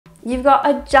You've got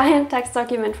a giant text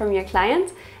document from your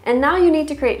client, and now you need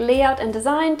to create layout and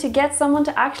design to get someone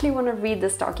to actually want to read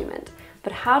this document.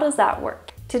 But how does that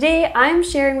work? Today, I'm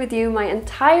sharing with you my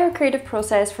entire creative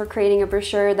process for creating a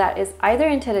brochure that is either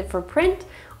intended for print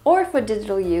or for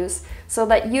digital use, so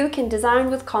that you can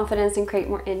design with confidence and create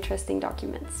more interesting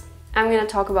documents. I'm going to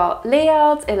talk about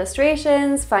layouts,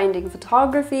 illustrations, finding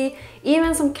photography,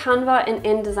 even some Canva and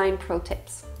InDesign pro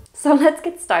tips. So let's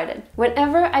get started.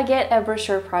 Whenever I get a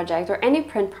brochure project or any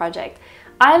print project,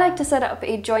 I like to set up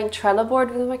a joint Trello board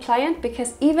with my client,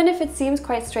 because even if it seems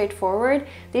quite straightforward,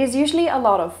 there's usually a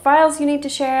lot of files you need to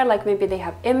share, like maybe they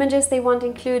have images they want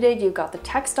included, you've got the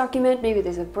text document, maybe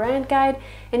there's a brand guide,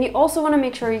 and you also want to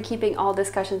make sure you're keeping all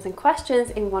discussions and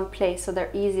questions in one place so they're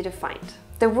easy to find.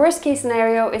 The worst case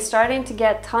scenario is starting to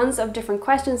get tons of different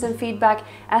questions and feedback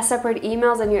as separate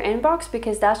emails in your inbox,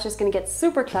 because that's just going to get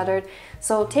super cluttered.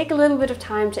 So take a little bit of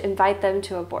time to invite them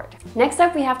to a board. Next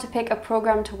up, we have to pick a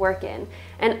program to work in.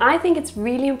 And I think it's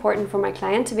really important for my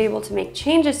client to be able to make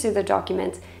changes to their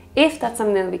documents if that's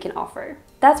something that we can offer.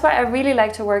 That's why I really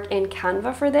like to work in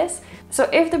Canva for this. So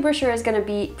if the brochure is going to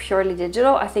be purely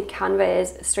digital, I think Canva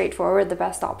is straightforward, the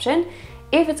best option.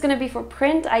 If it's going to be for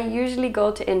print, I usually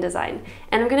go to InDesign,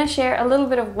 and I'm going to share a little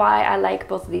bit of why I like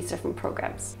both of these different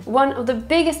programs. One of the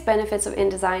biggest benefits of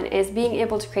InDesign is being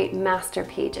able to create master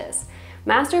pages.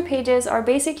 Master pages are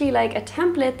basically like a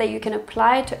template that you can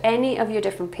apply to any of your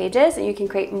different pages, and you can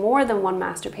create more than one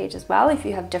master page as well if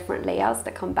you have different layouts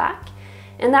that come back.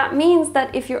 And that means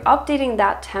that if you're updating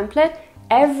that template,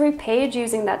 every page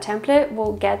using that template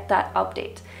will get that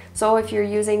update. So if you're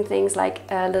using things like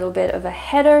a little bit of a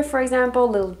header, for example,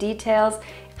 little details,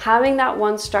 having that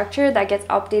one structure that gets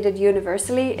updated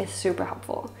universally is super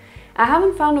helpful. I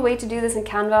haven't found a way to do this in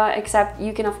Canva, except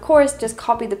you can of course just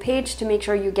copy the page to make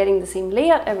sure you're getting the same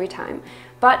layout every time.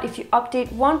 But if you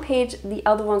update one page, the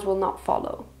other ones will not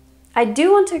follow. I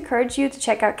do want to encourage you to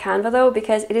check out Canva though,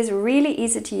 because it is really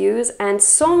easy to use, and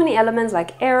so many elements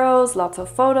like arrows, lots of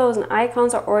photos and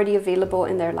icons are already available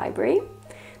in their library.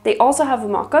 They also have a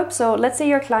mockup, so let's say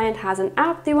your client has an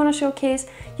app they want to showcase,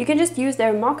 you can just use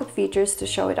their mockup features to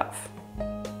show it off.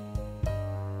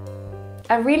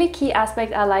 A really key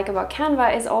aspect I like about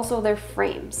Canva is also their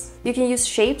frames. You can use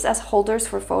shapes as holders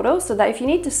for photos, so that if you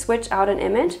need to switch out an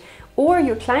image or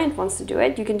your client wants to do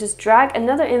it, you can just drag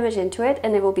another image into it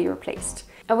and it will be replaced.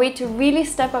 A way to really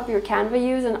step up your Canva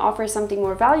use and offer something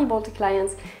more valuable to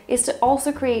clients is to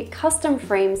also create custom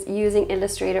frames using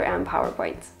Illustrator and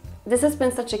PowerPoint. This has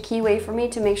been such a key way for me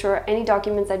to make sure any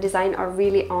documents I design are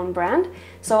really on brand,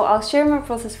 so I'll share my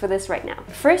process for this right now.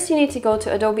 First, you need to go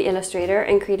to Adobe Illustrator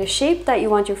and create a shape that you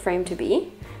want your frame to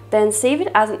be, then save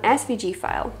it as an SVG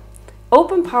file.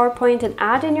 Open PowerPoint and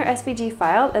add in your SVG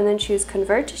file, and then choose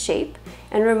Convert to Shape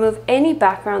and remove any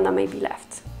background that may be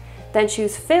left. Then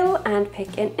choose Fill and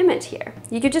pick an image here.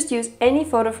 You could just use any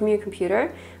photo from your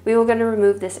computer. We were going to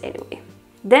remove this anyway.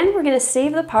 Then we're going to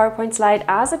save the PowerPoint slide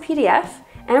as a PDF,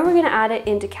 and we're going to add it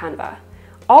into Canva.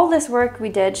 All this work we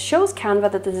did shows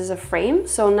Canva that this is a frame,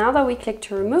 so now that we click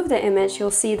to remove the image,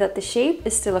 you'll see that the shape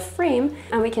is still a frame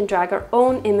and we can drag our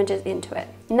own images into it.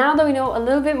 Now that we know a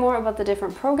little bit more about the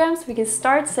different programs, we can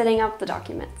start setting up the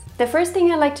documents. The first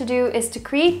thing I like to do is to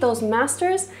create those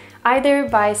masters, either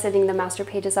by setting the master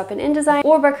pages up in InDesign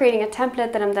or by creating a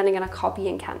template that I'm then going to copy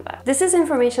in Canva. This is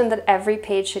information that every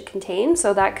page should contain,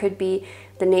 so that could be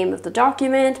the name of the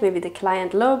document, maybe the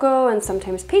client logo, and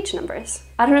sometimes page numbers.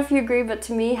 I don't know if you agree, but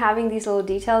to me, having these little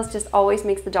details just always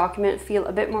makes the document feel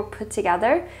a bit more put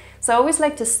together. So I always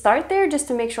like to start there just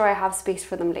to make sure I have space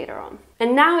for them later on.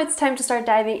 And now it's time to start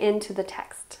diving into the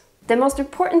text. The most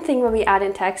important thing when we add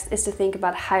in text is to think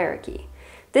about hierarchy.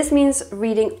 This means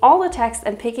reading all the text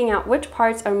and picking out which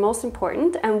parts are most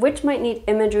important and which might need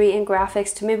imagery and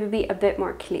graphics to maybe be a bit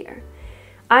more clear.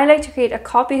 I like to create a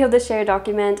copy of the shared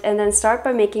document and then start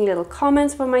by making little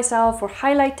comments for myself or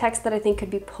highlight text that I think could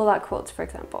be pull-out quotes, for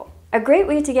example. A great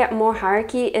way to get more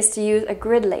hierarchy is to use a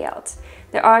grid layout.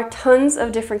 There are tons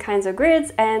of different kinds of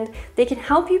grids, and they can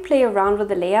help you play around with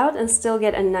the layout and still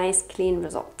get a nice, clean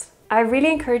result. I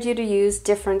really encourage you to use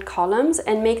different columns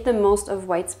and make the most of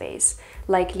white space,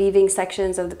 like leaving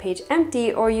sections of the page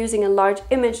empty or using a large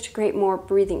image to create more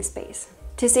breathing space.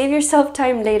 To save yourself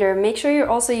time later, make sure you're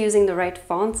also using the right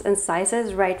fonts and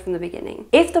sizes right from the beginning.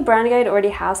 If the brand guide already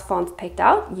has fonts picked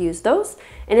out, use those.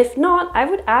 And if not, I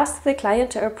would ask the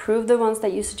client to approve the ones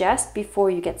that you suggest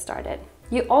before you get started.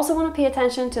 You also want to pay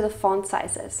attention to the font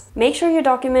sizes. Make sure your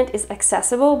document is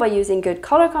accessible by using good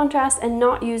color contrast and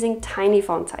not using tiny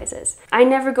font sizes. I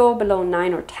never go below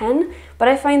 9 or 10, but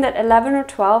I find that 11 or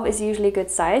 12 is usually a good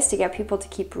size to get people to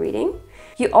keep reading.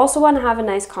 You also want to have a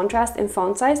nice contrast in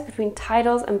font size between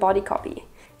titles and body copy.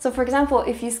 So for example,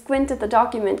 if you squint at the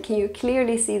document, can you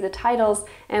clearly see the titles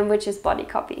and which is body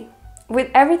copy?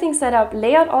 With everything set up,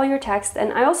 lay out all your text,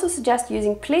 and I also suggest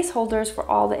using placeholders for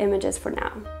all the images for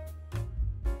now.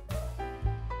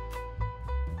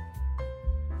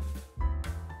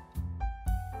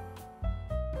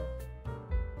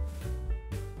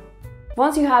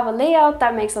 Once you have a layout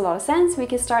that makes a lot of sense, we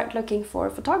can start looking for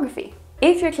photography.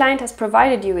 If your client has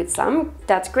provided you with some,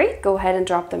 that's great, go ahead and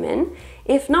drop them in.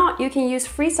 If not, you can use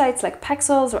free sites like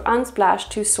Pexels or Unsplash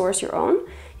to source your own.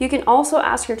 You can also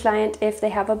ask your client if they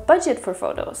have a budget for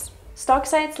photos. Stock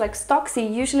sites like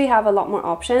Stocksy usually have a lot more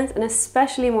options, and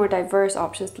especially more diverse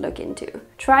options to look into.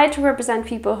 Try to represent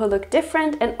people who look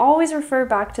different, and always refer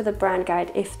back to the brand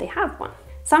guide if they have one.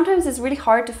 Sometimes it's really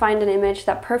hard to find an image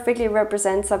that perfectly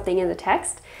represents something in the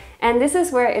text, and this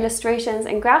is where illustrations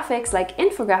and graphics like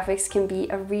infographics can be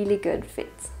a really good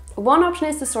fit. One option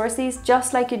is to source these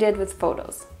just like you did with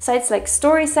photos. Sites like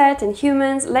StorySet and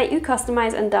Humans let you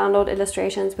customize and download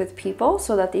illustrations with people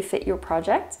so that they fit your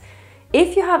project.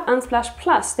 If you have Unsplash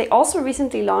Plus, they also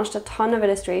recently launched a ton of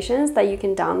illustrations that you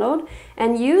can download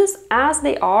and use as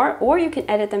they are, or you can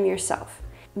edit them yourself.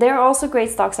 There are also great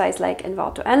stock sites like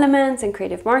Envato Elements and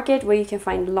Creative Market where you can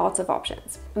find lots of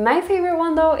options. My favorite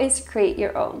one though is to create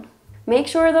your own. Make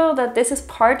sure though that this is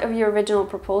part of your original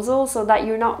proposal so that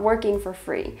you're not working for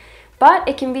free. But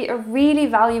it can be a really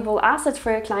valuable asset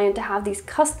for your client to have these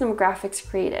custom graphics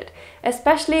created,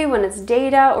 especially when it's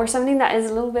data or something that is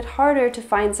a little bit harder to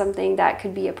find something that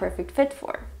could be a perfect fit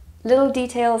for. Little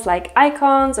details like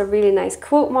icons, a really nice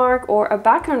quote mark, or a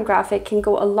background graphic can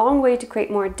go a long way to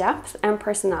create more depth and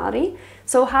personality,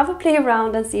 so have a play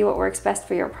around and see what works best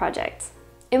for your project.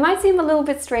 It might seem a little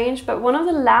bit strange, but one of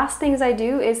the last things I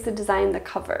do is to design the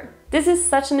cover. This is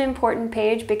such an important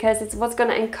page because it's what's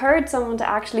going to encourage someone to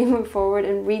actually move forward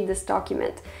and read this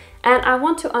document. And I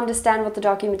want to understand what the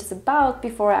document is about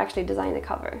before I actually design the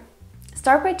cover.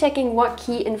 Start by checking what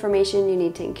key information you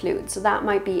need to include. So that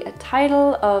might be a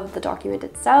title of the document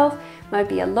itself, might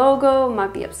be a logo,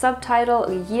 might be a subtitle,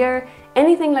 a year,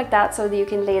 anything like that, so that you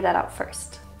can lay that out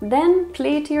first. Then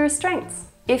play to your strengths.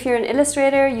 If you're an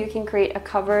illustrator, you can create a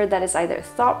cover that is either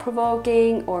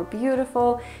thought-provoking or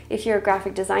beautiful. If you're a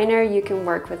graphic designer, you can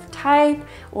work with type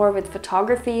or with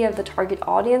photography of the target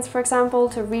audience, for example,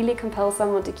 to really compel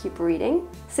someone to keep reading.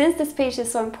 Since this page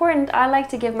is so important, I like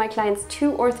to give my clients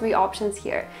 2 or 3 options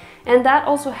here, and that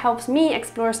also helps me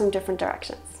explore some different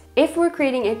directions. If we're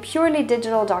creating a purely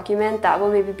digital document that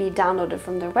will maybe be downloaded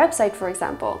from their website, for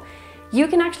example, you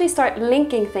can actually start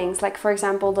linking things, like for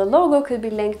example, the logo could be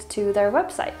linked to their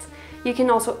website. You can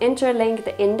also interlink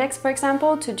the index, for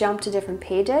example, to jump to different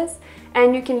pages,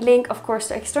 and you can link, of course,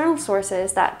 to external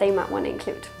sources that they might want to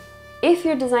include. If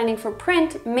you're designing for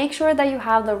print, make sure that you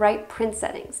have the right print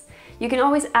settings. You can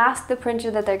always ask the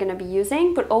printer that they're going to be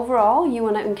using, but overall, you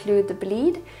want to include the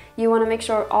bleed, you want to make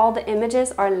sure all the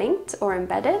images are linked or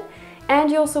embedded,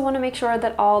 and you also want to make sure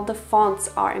that all the fonts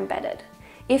are embedded.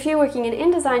 If you're working in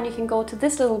InDesign, you can go to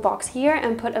this little box here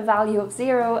and put a value of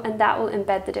 0, and that will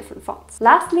embed the different fonts.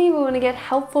 Lastly, we want to get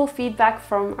helpful feedback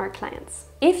from our clients.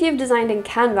 If you've designed in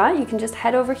Canva, you can just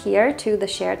head over here to the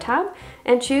Share tab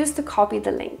and choose to copy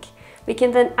the link. We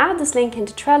can then add this link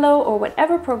into Trello or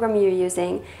whatever program you're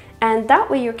using, and that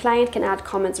way your client can add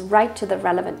comments right to the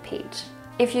relevant page.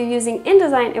 If you're using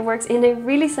InDesign, it works in a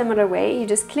really similar way. You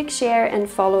just click share and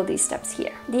follow these steps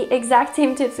here. The exact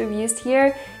same tips we've used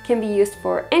here can be used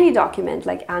for any document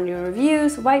like annual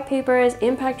reviews, white papers,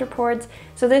 impact reports.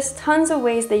 So there's tons of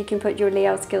ways that you can put your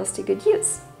layout skills to good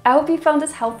use. I hope you found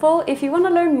this helpful. If you want to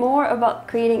learn more about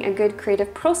creating a good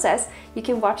creative process, you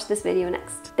can watch this video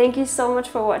next. Thank you so much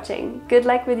for watching. Good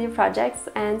luck with your projects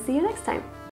and see you next time.